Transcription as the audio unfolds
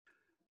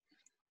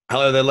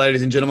Hello there,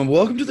 ladies and gentlemen.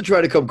 Welcome to the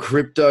Trader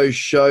Crypto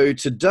Show.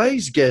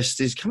 Today's guest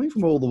is coming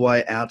from all the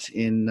way out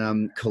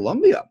in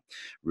Colombia.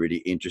 Really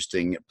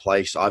interesting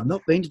place. I've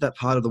not been to that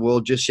part of the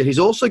world just yet. He's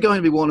also going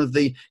to be one of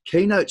the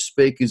keynote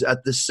speakers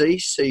at the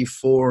CC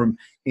Forum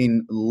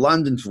in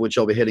London, for which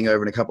I'll be heading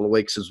over in a couple of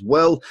weeks as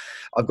well.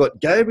 I've got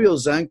Gabriel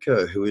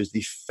Zanco, who is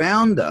the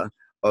founder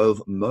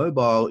of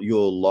Mobile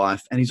Your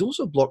Life, and he's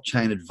also a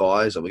blockchain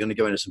advisor. We're going to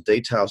go into some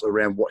details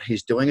around what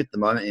he's doing at the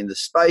moment in the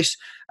space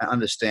and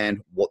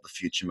understand what the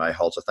future may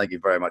hold. So thank you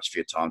very much for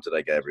your time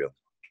today, Gabriel.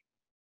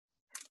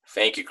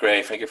 Thank you,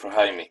 Craig. Thank you for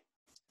having me.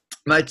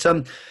 Mate,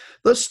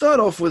 let's start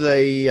off with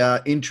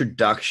a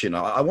introduction.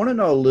 I want to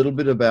know a little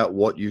bit about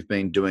what you've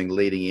been doing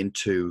leading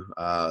into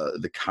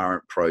the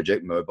current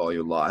project, Mobile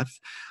Your Life,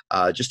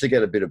 just to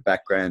get a bit of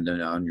background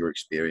on your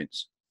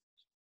experience.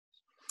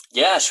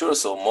 Yeah, sure.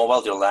 So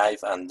Mobile Your Life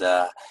and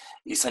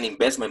it's an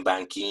investment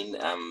banking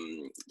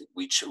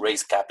which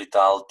raise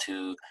capital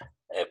to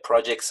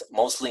projects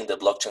mostly in the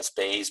blockchain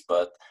space,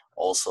 but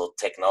also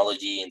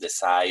technology in the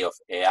side of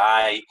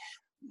AI,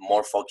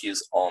 more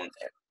focused on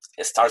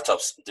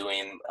startups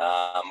doing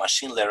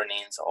machine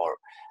learning or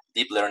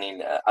deep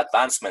learning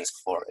advancements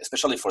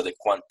especially for the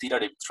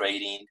quantitative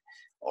trading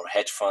or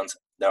hedge funds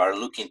that are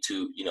looking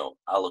to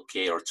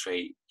allocate or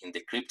trade in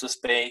the crypto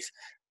space.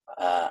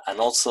 And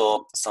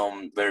also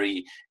some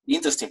very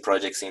interesting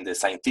projects in the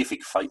scientific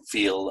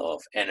field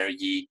of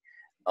energy,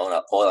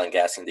 oil and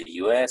gas in the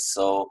US.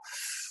 So,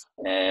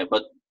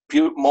 but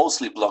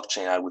mostly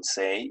blockchain, I would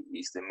say,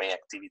 is the main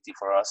activity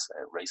for us.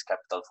 Raise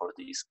capital for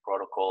these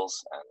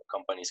protocols and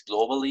companies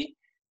globally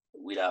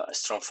with a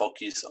strong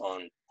focus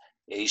on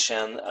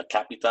Asian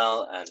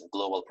capital and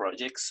global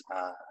projects.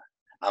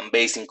 I'm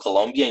based in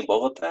Colombia, in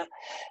Bogota.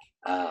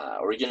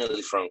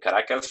 Originally from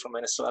Caracas, from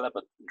Venezuela,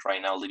 but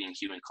right now living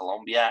here in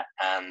Colombia.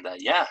 And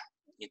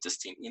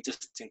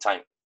interesting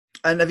time.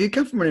 And have you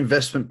come from an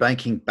investment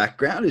banking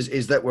background?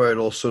 Is that where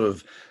you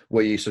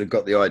sort of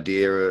got the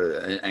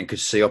idea and could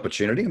see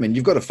opportunity? I mean,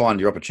 you've got to find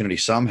your opportunity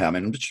somehow. I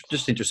mean, I'm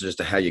just interested as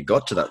to how you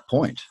got to that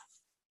point.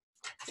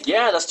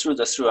 Yeah, that's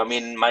true. I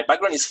mean, my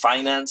background is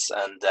finance,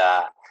 and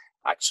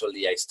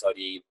actually I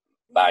studied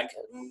back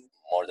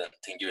more than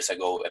 10 years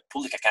ago,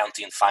 public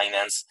accounting,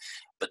 finance.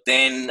 But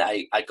then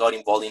I got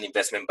involved in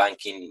investment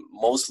banking,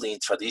 mostly in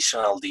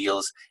traditional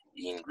deals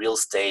in real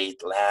estate,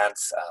 land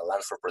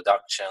for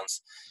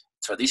productions,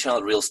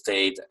 traditional real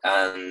estate.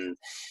 And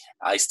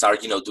I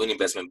started, doing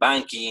investment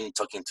banking,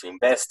 talking to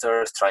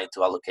investors, trying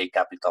to allocate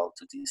capital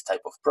to these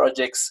type of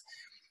projects.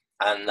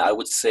 And I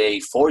would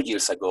say 4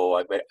 years ago,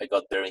 I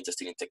got very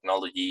interested in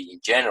technology in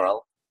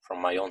general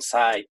from my own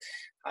side.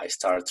 I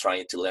started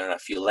trying to learn a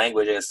few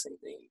languages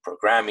in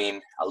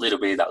programming, a little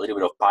bit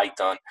of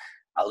Python,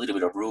 a little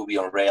bit of Ruby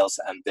on Rails,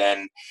 and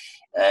then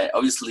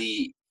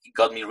obviously it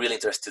got me really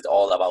interested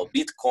all about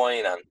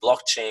Bitcoin and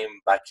blockchain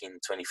back in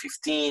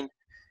 2015.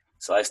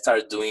 So I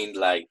started doing,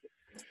 like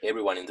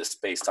everyone in the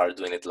space started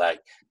doing it, like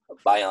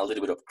buying a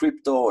little bit of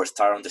crypto or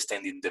start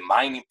understanding the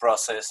mining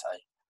process.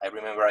 I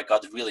remember I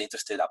got really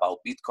interested about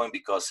Bitcoin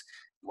because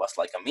it was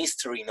like a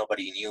mystery.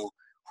 Nobody knew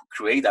who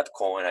created that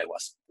coin. I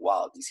was,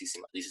 wow, this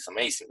is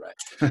amazing,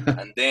 right?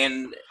 And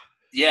then,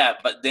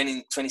 but then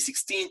in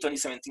 2016,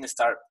 2017,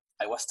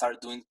 I was started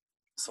doing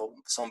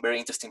some very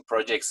interesting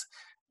projects,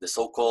 the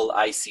so-called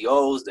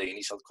ICOs, the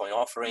initial coin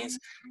offerings.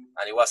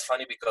 And it was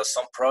funny because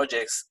some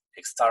projects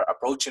start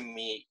approaching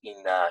me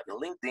in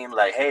LinkedIn,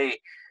 like, hey,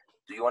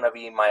 do you want to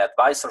be my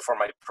advisor for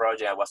my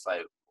project? I was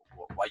like,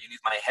 why you need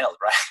my help,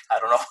 right? I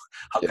don't know.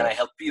 How can I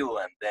help you?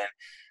 And then,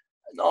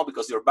 no,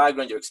 because your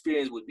background, your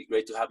experience would be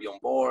great to have you on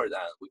board,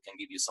 and we can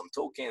give you some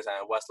tokens. And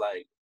I was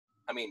like,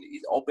 I mean,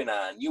 it opened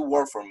a new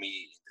world for me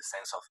in the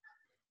sense of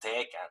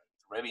tech and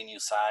revenue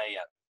side,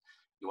 and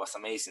it was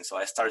amazing. So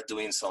I started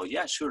doing so.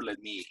 Yeah, sure. Let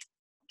me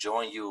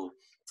join you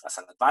as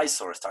an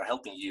advisor, start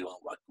helping you.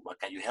 What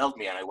can you help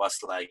me? And I was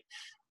like,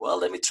 well,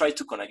 let me try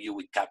to connect you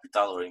with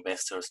capital or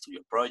investors to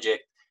your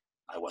project.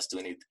 I was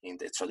doing it in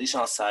the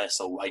traditional side,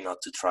 so why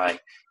not to try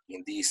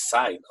in this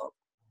side?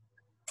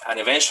 And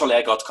eventually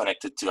I got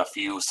connected to a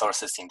few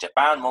sources in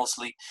Japan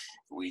mostly,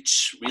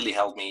 which really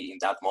helped me in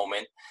that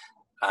moment.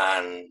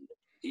 And,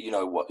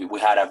 we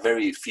had a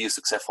very few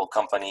successful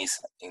companies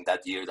in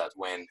that year that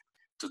went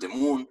to the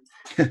moon.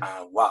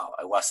 Wow,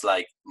 I was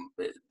like,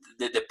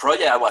 the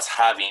project I was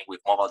having with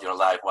Mobile Your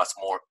Life was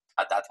more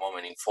at that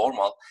moment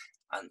informal.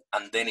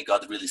 And then it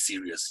got really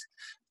serious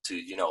to,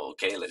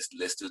 okay, let's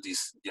do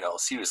this,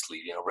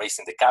 seriously,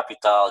 raising the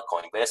capital,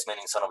 co-investment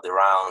in some of the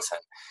rounds.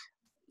 And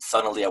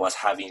suddenly I was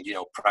having,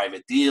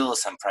 private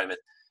deals and private,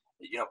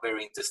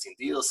 very interesting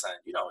deals. And,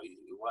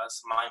 it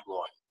was mind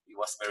blowing. It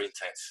was very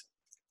intense.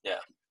 Yeah.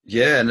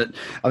 Yeah, and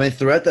I mean,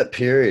 throughout that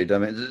period, I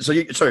mean,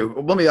 sorry,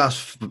 let me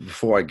ask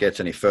before I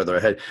get any further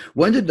ahead.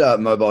 When did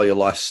Mobile Your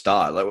Life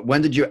start? Like,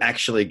 when did you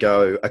actually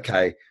go,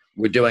 okay,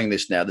 we're doing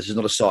this now. This is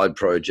not a side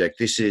project.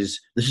 This is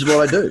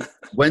what I do.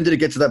 When did it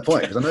get to that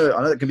point? Because I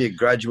know it can be a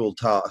gradual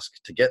task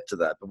to get to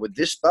that, but with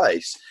this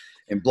space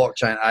in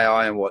blockchain,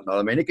 AI, and whatnot,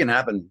 I mean, it can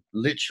happen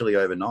literally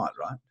overnight,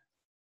 right?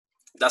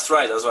 That's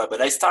right. That's right.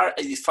 But it's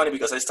funny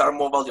because I started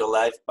Mobile Your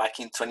Life back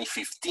in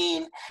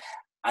 2015,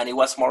 and it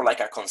was more like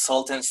a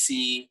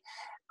consultancy,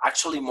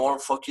 actually more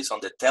focused on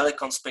the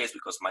telecom space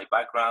because my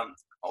background,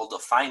 although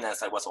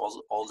finance, I was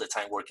all the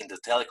time working the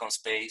telecom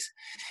space.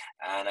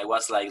 And I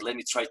was like, let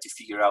me try to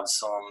figure out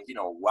some,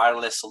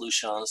 wireless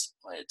solutions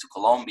to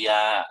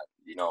Colombia,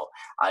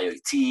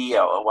 IoT.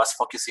 I was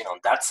focusing on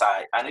that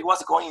side, and it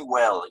was going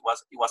well. It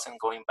wasn't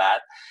going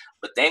bad.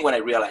 But then when I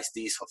realized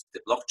this of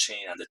the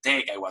blockchain and the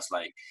tech, I was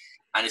like,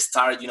 and it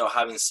started,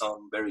 having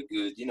some very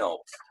good,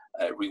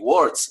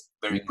 rewards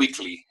very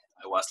quickly.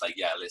 I was like,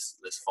 yeah, let's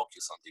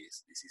focus on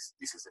this.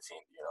 This is the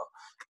thing,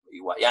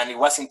 And it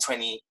was in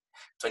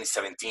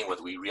 2017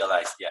 when we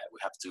realized, yeah, we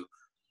have to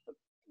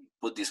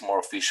put this more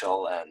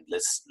official, and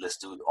let's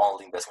do all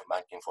investment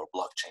banking for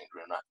blockchain,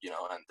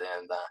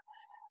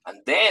 and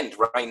then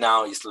right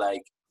now it's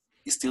like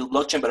it's still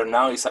blockchain, but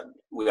now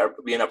we are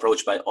being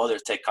approached by other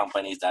tech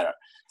companies that are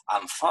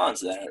and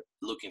funds that are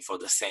looking for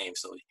the same.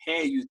 So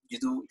hey,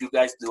 you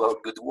guys do a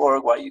good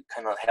work. Why you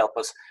cannot help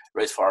us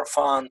raise for our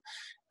fund?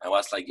 I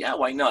was like, yeah,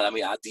 why not? I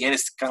mean, at the end,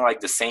 it's kind of like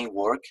the same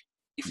work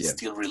if it's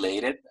still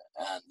related.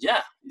 And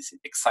yeah, it's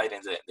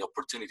exciting the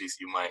opportunities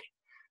you might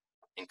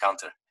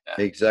encounter.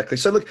 Yeah. Exactly.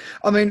 So look,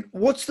 I mean,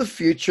 what's the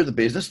future of the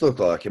business look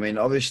like? I mean,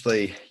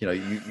 obviously,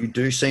 you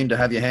do seem to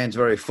have your hands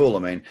very full. I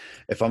mean,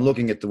 if I'm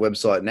looking at the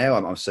website now,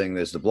 I'm seeing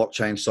there's the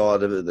blockchain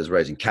side of it, there's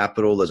raising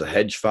capital, there's a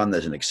hedge fund,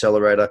 there's an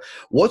accelerator.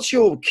 What's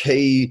your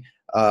key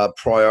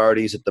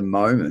priorities at the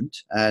moment?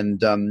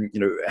 And,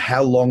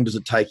 how long does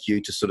it take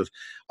you to sort of,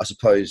 I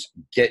suppose,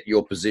 get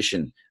your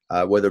position,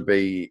 whether it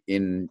be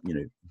in,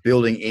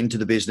 building into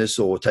the business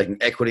or taking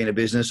equity in a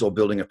business or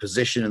building a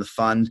position in the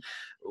fund?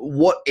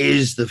 What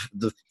is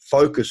the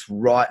focus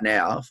right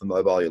now for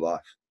Mobile Your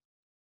Life?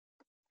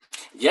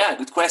 Yeah,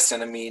 good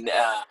question. I mean,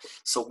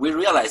 so we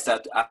realized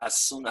that as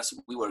soon as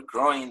we were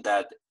growing,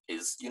 that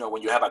is,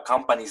 when you have a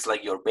company, it's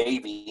like your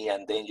baby,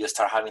 and then you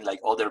start having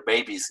like other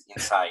babies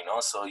inside,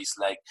 So it's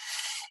like,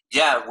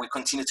 yeah, we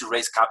continue to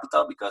raise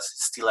capital because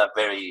it's still a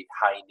very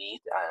high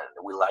need,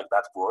 and we like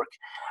that work.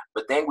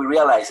 But then we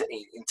realized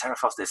in terms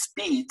of the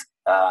speed,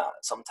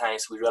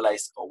 sometimes we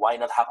realize, why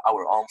not have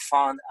our own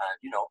fund?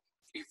 And,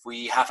 if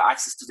we have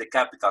access to the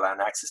capital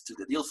and access to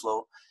the deal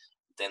flow,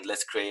 then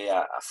let's create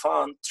a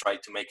fund, try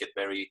to make it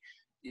very,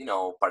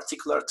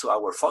 particular to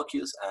our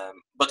focus,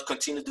 but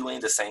continue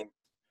doing the same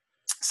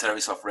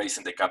service of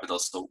raising the capital.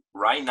 So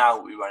right now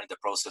we are in the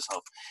process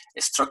of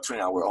structuring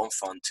our own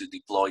fund to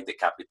deploy the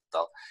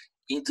capital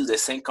into the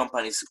same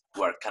companies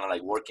who are kind of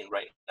like working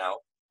right now,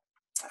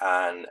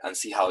 and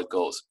see how it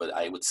goes. But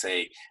I would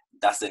say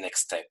that's the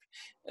next step.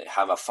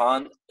 Have a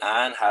fund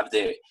and have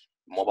the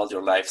Mobile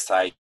Your Life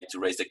side to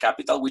raise the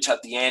capital, which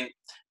at the end,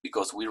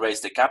 because we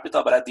raise the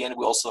capital, but at the end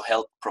we also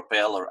help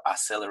propel or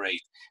accelerate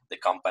the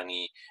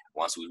company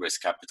once we raise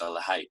capital.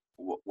 Hi,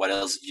 what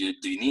else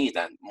do you need?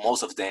 And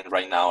most of them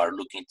right now are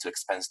looking to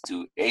expand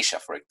to Asia,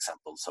 for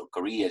example. So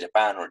Korea,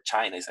 Japan, or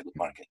China is a good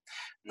market.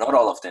 Not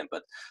all of them,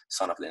 but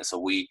some of them.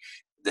 So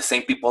the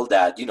same people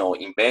that,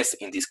 invest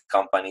in these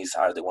companies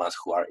are the ones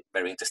who are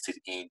very interested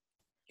in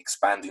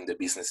expanding the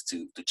business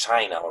to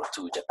China or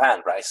to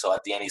Japan, right? So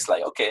at the end, it's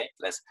like, okay,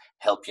 let's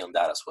help you on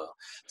that as well.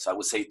 So I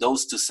would say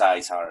those two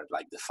sides are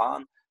like the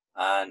fun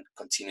and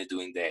continue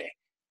doing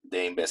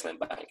the investment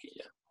banking.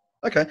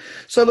 Yeah. Okay.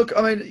 So look,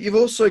 I mean, you've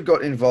also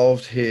got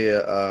involved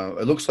here.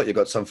 It looks like you've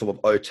got some form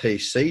of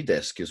OTC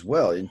desk as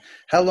well. And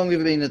how long have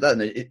you been at that?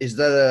 And is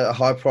that a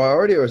high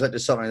priority, or is that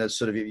just something that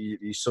sort of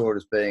you saw it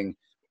as being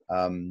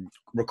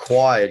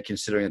required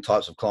considering the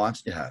types of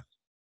clients you have?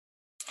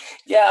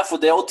 Yeah, for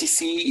the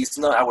OTC, it's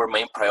not our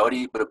main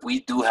priority, but we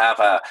do have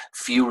a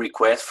few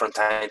requests from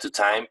time to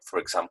time. For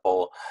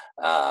example,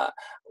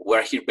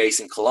 we're here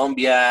based in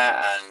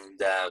Colombia,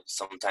 and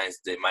sometimes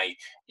they might,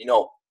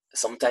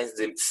 sometimes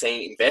the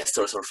same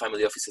investors or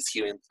family offices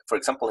here, for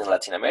example, in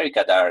Latin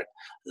America, that are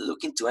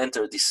looking to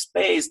enter this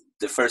space.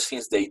 The first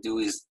things they do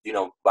is,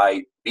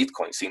 buy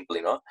Bitcoin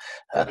simply,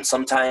 And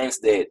sometimes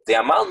the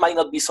amount might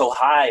not be so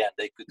high, and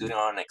they could do it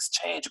on an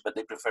exchange, but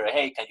they prefer,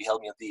 hey, can you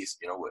help me with this?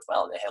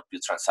 Well, they help you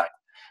transact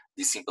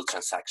this simple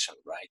transaction,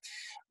 right?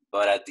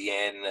 But at the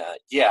end,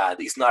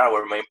 it's not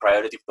our main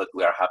priority, but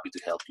we are happy to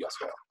help you as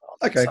well.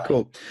 Okay,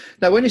 cool.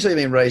 Now, when you say you've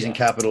been raising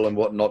capital and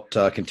whatnot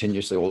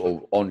continuously,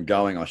 or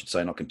ongoing, I should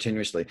say, not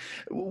continuously,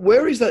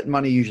 where is that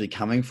money usually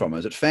coming from?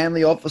 Is it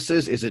family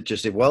offices? Is it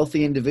just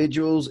wealthy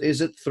individuals?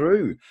 Is it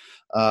through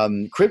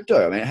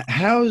crypto? I mean,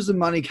 how is the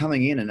money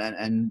coming in,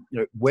 and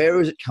where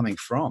is it coming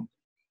from?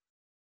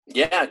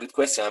 Yeah, good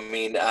question. I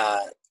mean,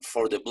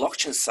 for the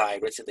blockchain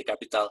side, raising the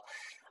capital,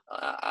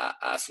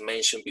 as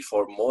mentioned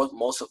before,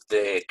 most of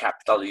the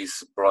capital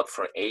is brought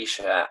from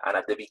Asia. And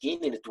at the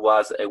beginning, it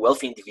was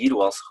wealthy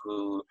individuals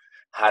who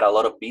had a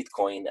lot of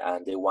Bitcoin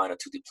and they wanted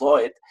to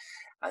deploy it.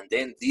 And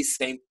then these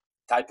same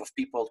type of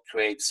people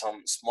create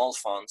some small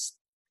funds,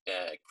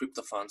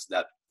 crypto funds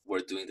that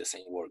were doing the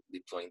same work,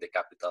 deploying the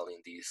capital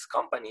in these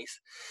companies.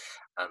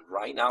 And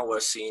right now we're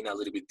seeing a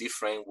little bit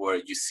different,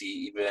 where you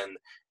see even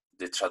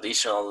the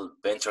traditional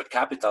venture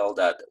capital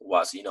that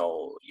was,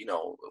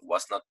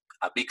 was not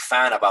a big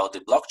fan about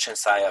the blockchain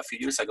side a few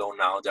years ago.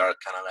 Now they are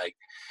kind of like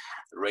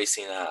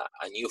raising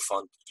a new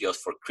fund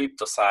just for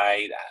crypto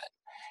side.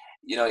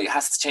 It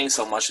has changed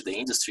so much the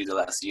industry the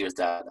last years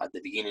that at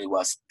the beginning it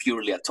was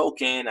purely a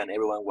token and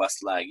everyone was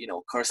like,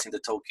 cursing the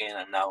token.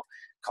 And now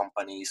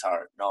companies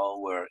are, no,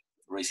 we're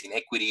raising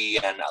equity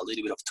and a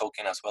little bit of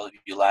token as well, if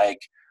you like,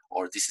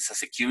 or this is a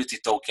security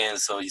token.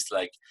 So it's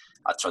like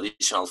a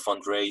traditional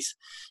fundraise.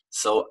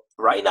 So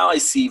right now I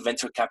see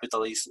venture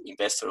capitalists,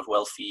 investors,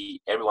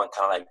 wealthy, everyone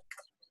kind of like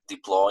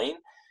deploying.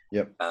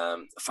 Yep.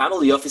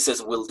 Family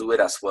offices will do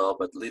it as well,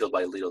 but little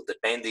by little,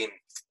 depending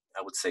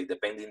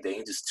the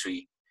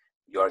industry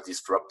you are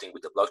disrupting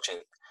with the blockchain,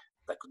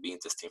 that could be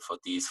interesting for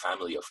these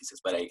family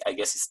offices. But I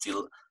guess it's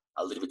still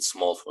a little bit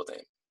small for them.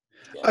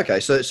 Yeah. Okay,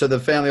 so the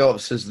family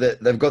offices,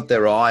 they've got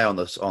their eye on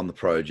the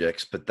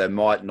projects, but they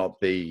might not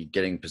be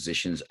getting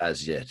positions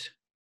as yet.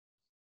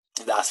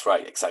 That's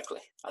right,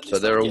 exactly. So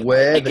they're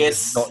aware that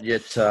it's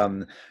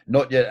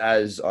not yet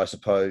as, I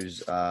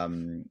suppose,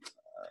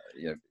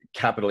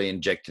 capitally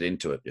injected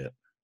into it yet.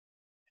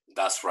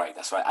 That's right.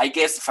 I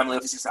guess family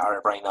offices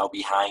are right now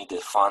behind the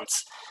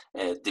funds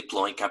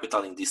deploying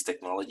capital in these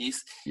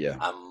technologies. Yeah.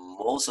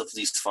 Most of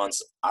these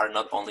funds are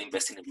not only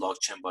investing in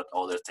blockchain, but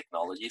other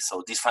technologies.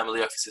 So these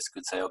family offices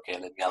could say, okay,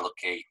 let me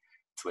allocate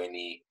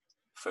 20,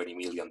 30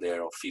 million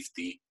there or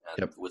 50,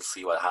 and we'll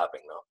see what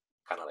happens. No?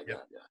 Kind of like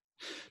that, yeah.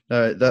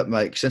 No, that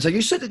makes sense. So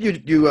you said that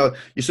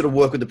you sort of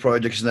work with the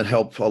projects and that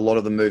help a lot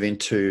of them move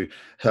into,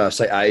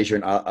 say, Asia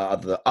and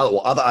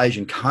other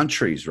Asian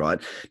countries, right?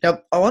 Now,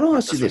 I want to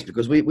ask you this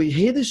because we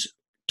hear this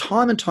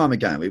time and time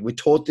again. We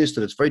taught this,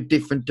 that it's very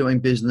different doing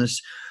business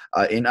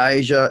in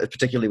Asia,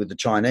 particularly with the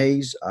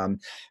Chinese.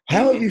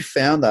 How have you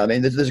found that? I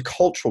mean, there's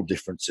cultural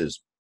differences.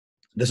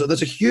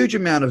 There's a huge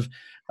amount of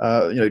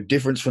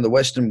difference from the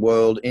Western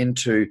world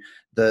into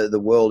the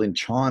world in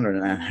China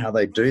and how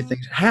they do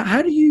things.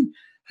 How do you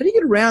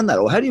get around that,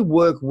 or how do you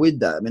work with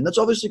that? I mean, that's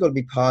obviously got to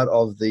be part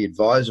of the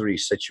advisory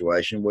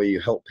situation where you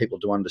help people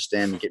to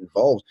understand and get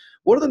involved.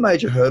 What are the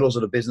major hurdles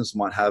that a business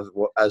might have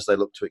as they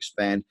look to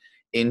expand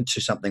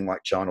into something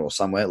like China or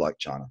somewhere like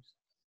China?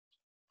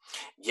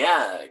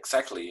 Yeah,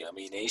 exactly. I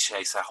mean, Asia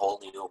is a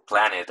whole new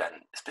planet,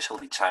 and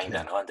especially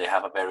China, and they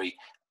have a very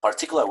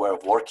particular way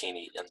of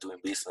working and doing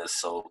business.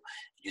 So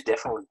you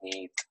definitely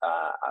need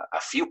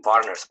a few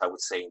partners, I would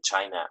say, in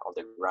China on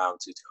the ground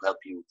to help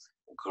you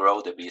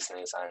grow the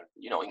business and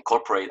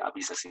incorporate a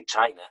business in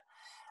China.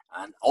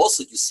 And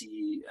also you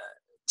see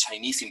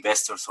Chinese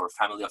investors or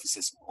family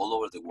offices all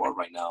over the world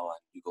right now, and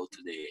you go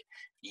to the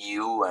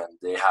EU and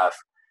they have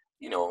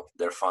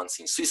their funds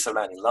in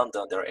Switzerland, in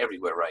London, they're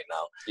everywhere right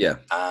now. Yeah.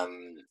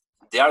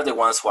 They are the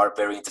ones who are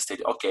very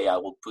interested. Okay, I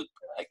will put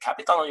a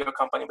capital on your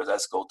company, but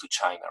let's go to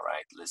China,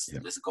 right?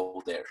 Let's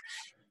go there.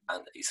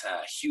 And it's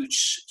a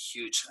huge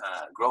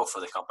growth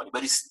for the company,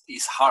 but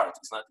it's hard.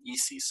 It's not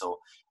easy. So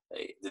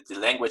the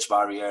language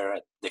barrier,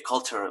 the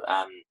culture,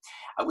 I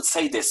would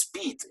say the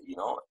speed,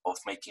 of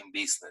making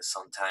business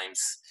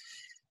sometimes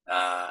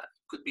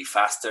could be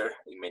faster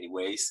in many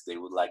ways. They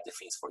would like the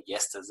things for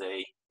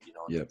yesterday,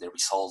 the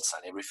results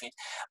and everything.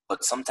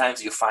 But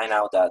sometimes you find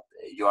out that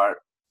you are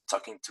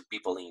talking to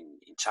people in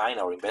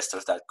China or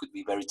investors that could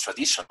be very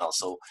traditional.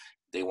 So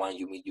they want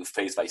you meet you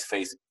face by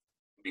face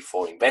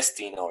before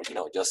investing, or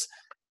just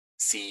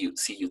see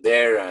you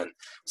there. And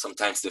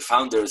sometimes the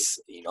founders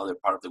in other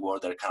part of the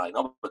world are kind of like,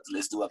 no, but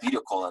let's do a video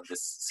call and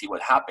let's see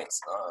what happens.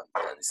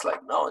 And it's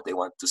like, no, they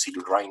want to see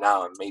you right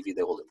now, and maybe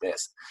they will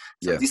invest.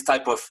 So this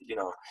type of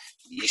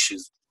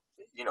issues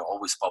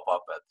always pop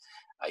up. But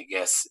I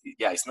guess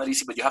it's not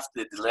easy. But you have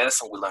to, the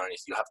lesson we learn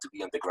is you have to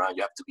be on the ground.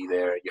 You have to be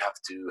there. You have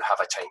to have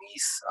a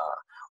Chinese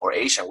or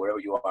Asian, wherever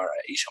you are,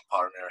 an Asian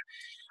partner,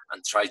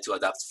 and try to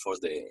adapt for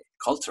the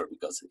culture,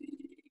 because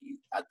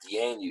at the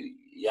end, you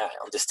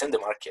understand the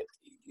market.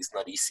 It's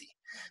not easy.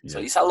 So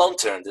it's a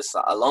long-term. This is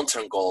a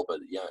long-term goal, but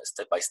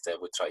step by step,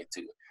 we try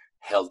to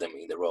help them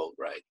in the road,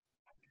 right?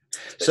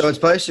 So it's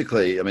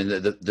basically, I mean,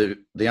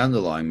 the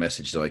underlying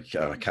message that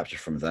I capture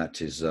from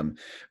that is,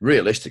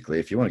 realistically,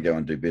 if you want to go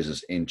and do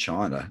business in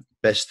China,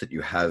 best that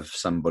you have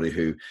somebody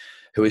who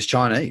is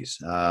Chinese,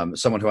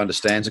 someone who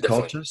understands the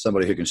culture,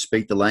 somebody who can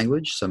speak the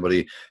language,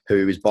 somebody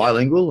who is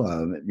bilingual.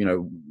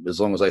 As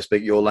long as they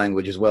speak your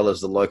language as well as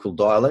the local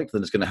dialect,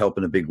 then it's going to help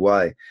in a big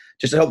way,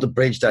 just to help to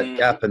bridge that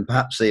gap, and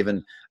perhaps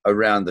even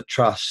around the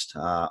trust.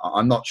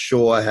 I'm not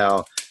sure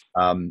how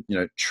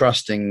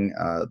trusting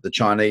the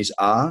Chinese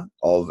are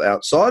of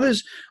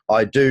outsiders.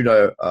 I do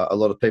know a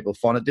lot of people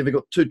find it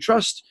difficult to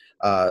trust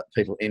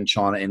people in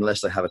China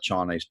unless they have a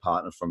Chinese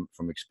partner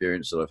from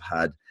experience that I've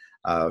had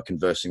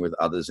conversing with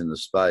others in the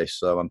space.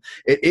 So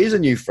it is a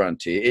new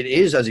frontier. It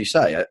is, as you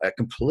say, a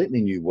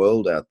completely new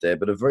world out there,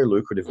 but a very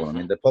lucrative one. I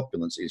mean, their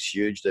populace is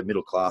huge. Their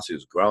middle class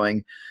is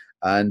growing.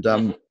 And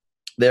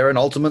they're an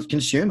ultimate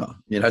consumer.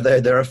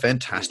 They're a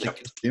fantastic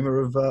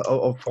consumer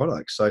of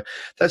products. So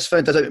that's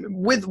fantastic.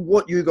 With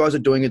what you guys are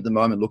doing at the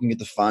moment, looking at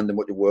the fund and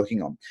what you're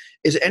working on,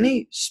 is there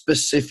any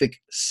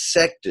specific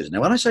sectors?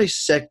 Now, when I say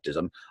sectors,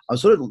 I'm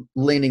sort of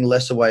leaning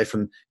less away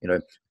from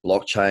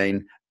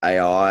blockchain,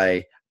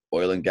 AI,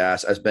 oil and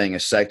gas as being a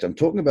sector. I'm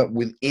talking about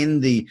within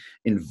the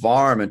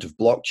environment of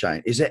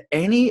blockchain. Is there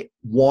any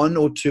one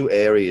or two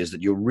areas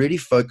that you're really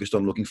focused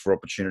on looking for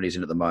opportunities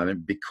in at the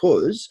moment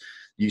because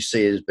you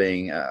see it as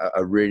being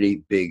a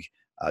really big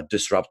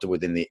disruptor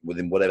within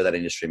whatever that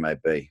industry may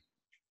be?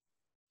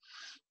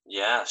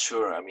 Yeah,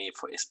 sure. I mean,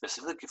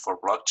 specifically for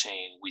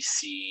blockchain, we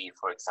see,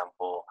 for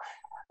example,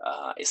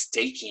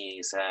 staking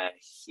is a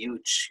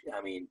huge.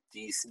 I mean,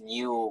 these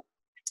new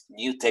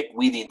tech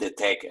within the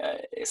tech,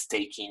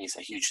 staking is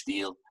a huge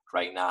deal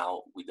right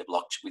now with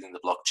within the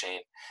blockchain,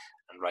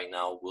 and right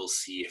now we'll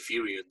see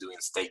Ethereum doing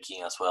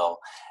staking as well,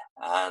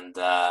 and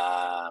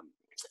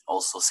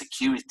also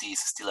security is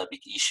still a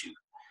big issue.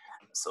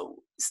 So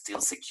still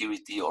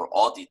security or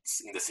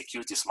audits in the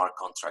security smart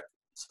contract.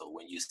 So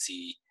when you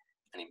see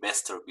an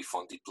investor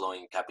before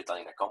deploying capital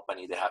in a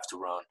company, they have to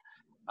run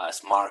a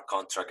smart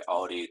contract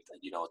audit,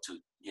 to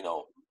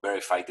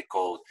verify the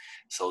code.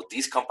 So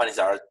these companies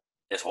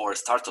or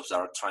startups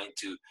are trying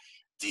to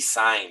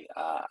design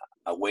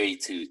a way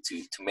to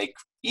make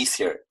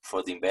easier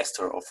for the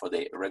investor or for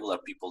the regular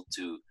people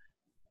to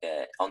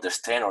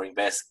understand or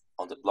invest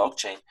on the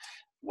blockchain.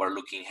 We're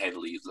looking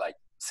heavily like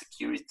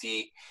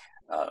security,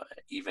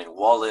 even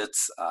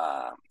wallets,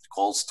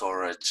 cold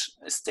storage,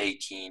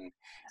 staking,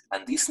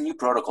 and these new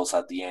protocols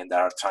at the end that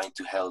are trying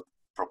to help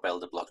propel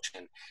the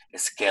blockchain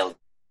scale,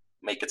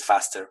 make it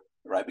faster,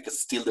 right? Because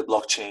still the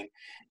blockchain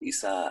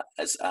is a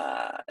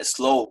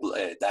slow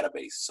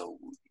database, so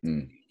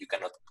you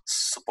cannot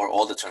support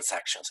all the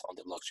transactions on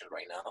the blockchain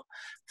right now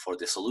for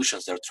the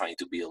solutions they're trying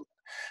to build.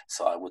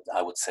 So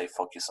I would say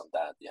focus on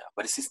that, yeah.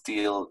 But it's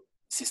still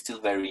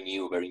very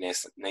new, very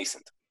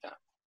nascent. Yeah.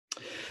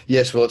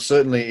 Yes, well, it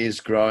certainly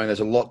is growing. There's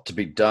a lot to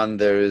be done.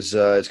 It's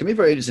going to be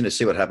very interesting to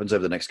see what happens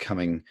over the next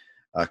coming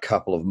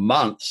couple of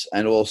months,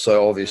 and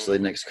also obviously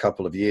the next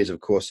couple of years. Of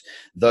course,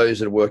 those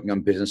that are working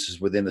on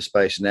businesses within the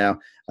space now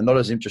are not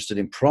as interested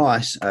in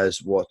price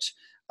as what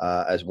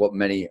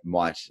many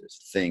might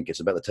think. It's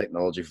about the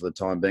technology for the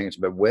time being. It's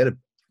about where to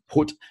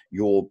put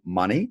your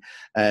money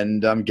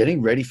and getting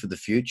ready for the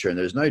future. And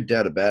there's no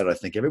doubt about it. I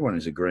think everyone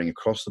is agreeing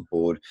across the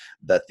board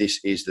that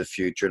this is the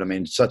future. And I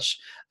mean, such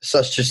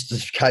just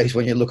the case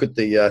when you look at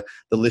the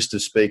list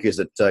of speakers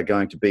that are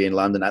going to be in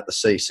London at the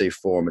CC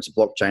Forum. It's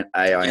blockchain,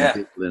 AI, and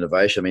digital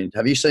innovation. I mean,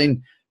 have you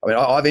seen? I mean,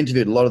 I've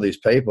interviewed a lot of these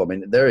people. I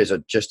mean, there is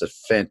just a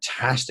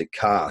fantastic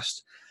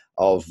cast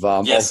of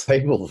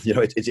people.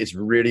 It's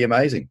really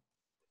amazing.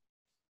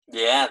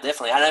 Yeah,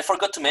 definitely. And I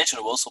forgot to mention,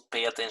 we also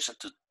pay attention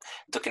to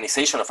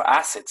tokenization of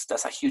assets.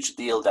 That's a huge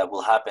deal that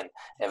will happen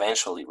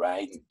eventually,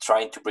 right?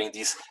 Trying to bring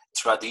these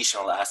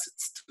traditional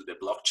assets to the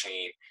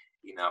blockchain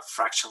in a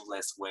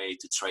fractionless way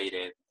to trade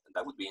it.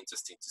 That would be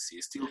interesting to see.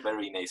 It's still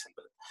very nascent,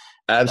 but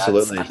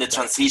absolutely. And the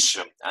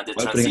transition, I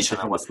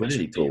was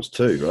mentioning tools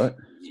too, right?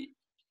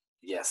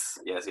 Yes.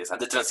 And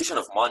the transition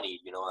of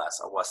money, as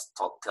I was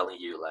telling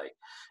you, like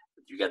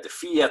you get the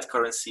fiat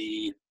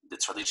currency, the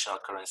traditional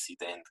currency,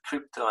 then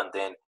crypto, and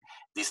then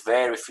this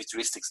very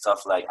futuristic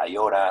stuff like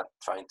IOTA,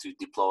 trying to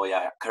deploy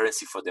a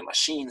currency for the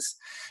machines.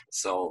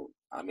 So,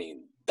 I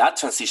mean, that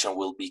transition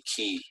will be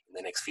key in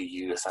the next few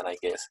years, and I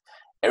guess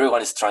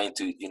everyone is trying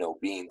to,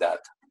 be in that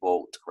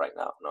boat right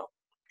now.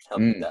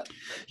 That.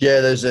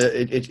 Yeah,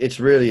 it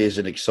really is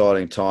an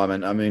exciting time,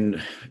 and I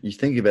mean, you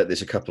think about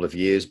this a couple of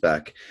years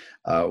back.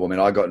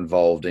 I got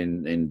involved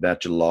in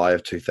about July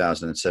of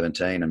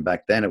 2017, and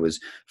back then it was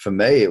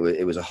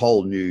it was a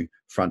whole new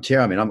frontier.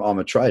 I mean, I'm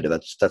a trader.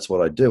 That's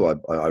what I do.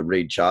 I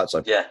read charts,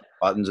 I push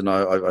buttons, and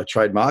I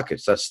trade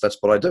markets. That's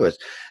what I do.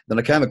 Then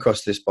I came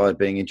across this by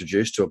being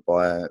introduced to it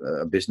by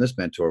a business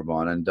mentor of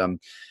mine, and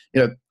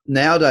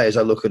nowadays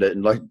I look at it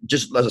and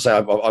just as I say,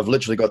 I've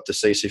literally got the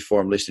CC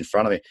Forum list in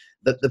front of me.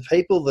 That the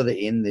people that are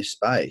in this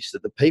space,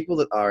 that the people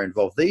that are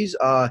involved, these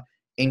are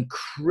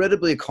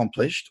incredibly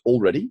accomplished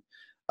already.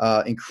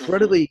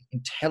 Incredibly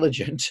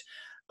intelligent,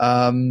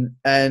 and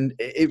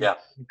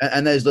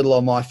there's little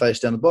on my face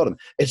down the bottom.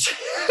 It's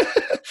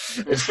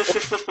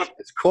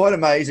quite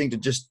amazing to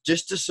just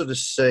to sort of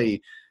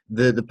see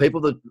the people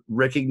that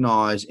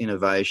recognize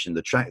innovation,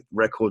 the track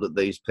record that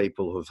these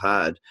people have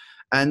had.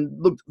 And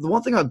look, the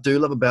one thing I do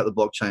love about the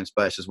blockchain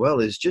space as well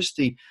is just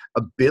the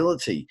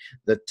ability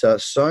that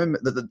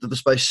that the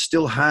space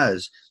still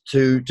has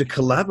to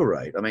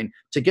collaborate. I mean,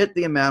 to get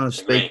the amount of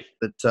speakers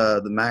that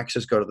the Max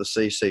has got at the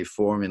CC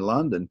Forum in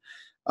London,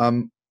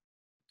 I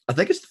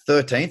think it's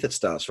the 13th it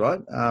starts, right?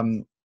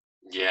 All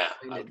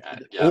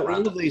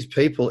of these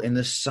people in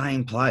the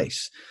same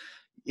place.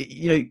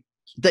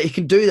 That you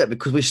can do that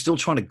because we're still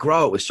trying to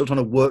grow it. We're still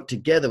trying to work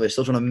together. We're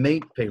still trying to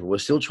meet people. We're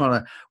still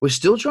trying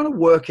to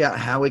work out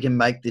how we can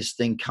make this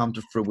thing come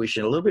to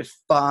fruition a little bit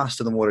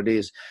faster than what it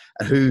is,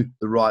 and who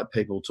the right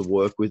people to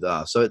work with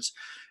are. So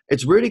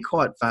it's really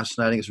quite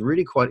fascinating. It's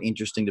really quite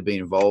interesting to be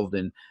involved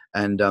in.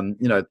 And,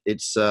 look,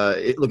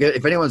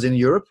 if anyone's in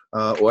Europe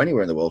or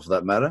anywhere in the world for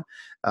that matter,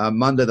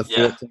 Monday the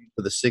 14th to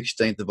the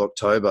 16th of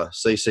October,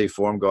 CC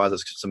Forum, guys,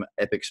 there's some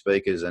epic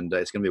speakers, and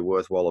it's going to be a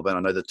worthwhile event.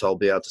 I know that I'll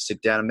be able to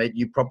sit down and meet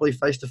you properly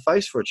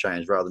face-to-face for a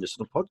change rather than just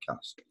on a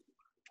podcast.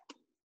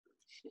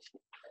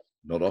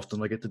 Not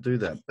often I get to do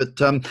that. But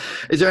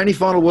is there any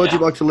final words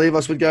you'd like to leave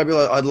us with, Gabriel?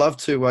 I'd love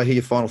to hear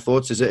your final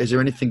thoughts. Is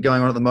there anything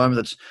going on at the moment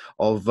that's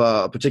of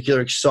particular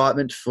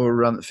excitement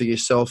for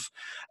yourself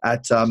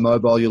at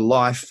Mobile Your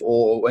Life,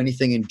 or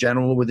anything in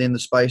general within the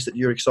space that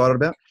you're excited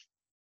about?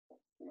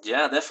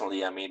 Yeah,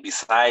 definitely. I mean,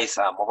 besides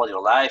Mobile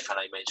Your Life, and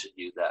I mentioned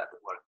you that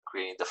we're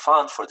creating the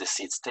fund for the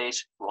seed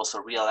stage, we also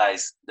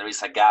realize there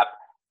is a gap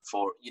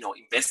for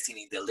investing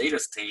in the later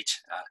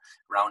stage,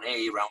 round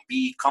A, round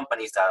B,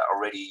 companies that are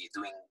already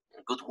doing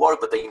good work,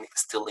 but they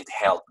still need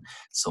help.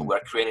 So we're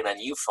creating a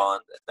new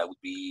fund that would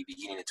be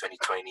beginning in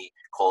 2020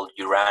 called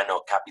Urano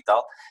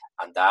Capital,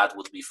 and that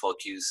would be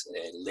focused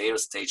later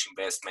stage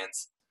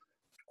investments,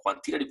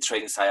 quantitative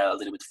trading side a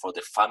little bit for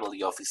the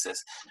family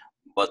offices,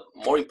 but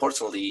more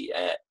importantly,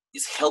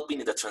 is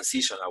helping in the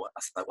transition,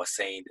 as I was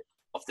saying,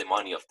 of the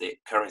money, of the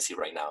currency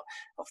right now,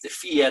 of the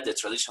fiat, the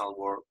traditional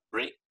world,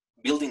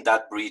 building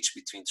that bridge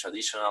between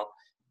traditional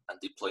and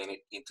deploying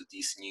it into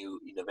this new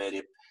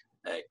innovative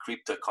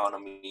crypto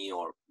economy,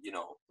 or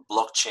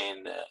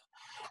blockchain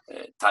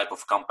type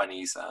of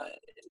companies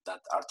that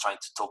are trying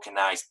to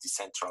tokenize,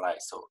 decentralize.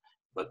 So,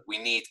 but we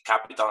need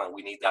capital, and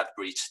we need that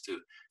bridge to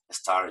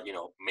start,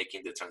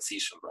 making the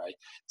transition, right?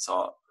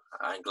 So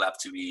I'm glad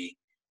to be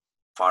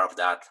part of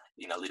that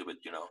in a little bit,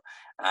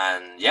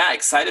 and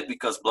excited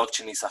because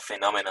blockchain is a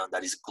phenomenon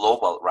that is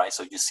global, right?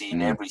 So you see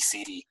in every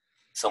city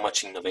so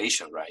much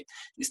innovation, right?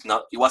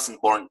 It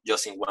wasn't born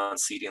just in one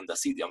city and the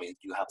city. I mean,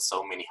 you have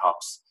so many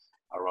hubs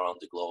around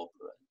the globe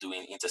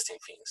doing interesting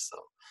things.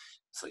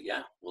 So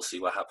we'll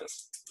see what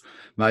happens.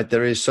 Mate,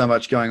 there is so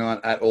much going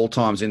on at all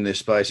times in this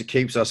space. It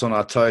keeps us on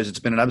our toes. It's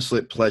been an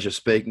absolute pleasure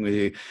speaking with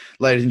you.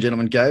 Ladies and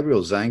gentlemen,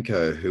 Gabriel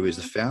Zanco, who is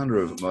the founder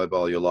of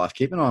Mobile Your Life.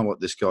 Keep an eye on what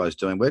this guy is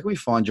doing. Where can we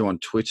find you on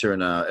Twitter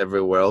and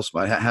everywhere else,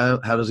 mate? How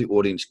does the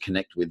audience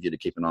connect with you to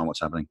keep an eye on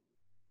what's happening?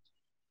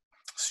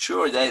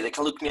 Sure, they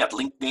can look me at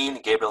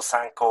LinkedIn, Gabriel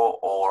Zanco,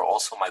 or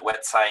also my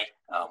website,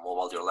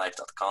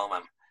 mobileyourlife.com.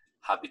 I'm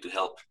happy to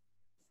help.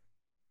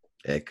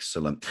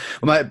 Excellent.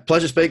 Well, mate,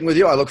 pleasure speaking with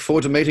you. I look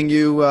forward to meeting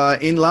you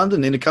in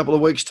London in a couple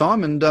of weeks'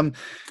 time, and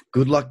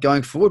good luck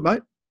going forward,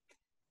 mate.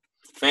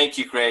 Thank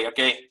you, Craig.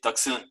 Okay, talk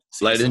soon.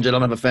 Ladies and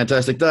gentlemen, have a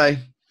fantastic day.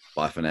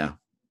 Bye for now.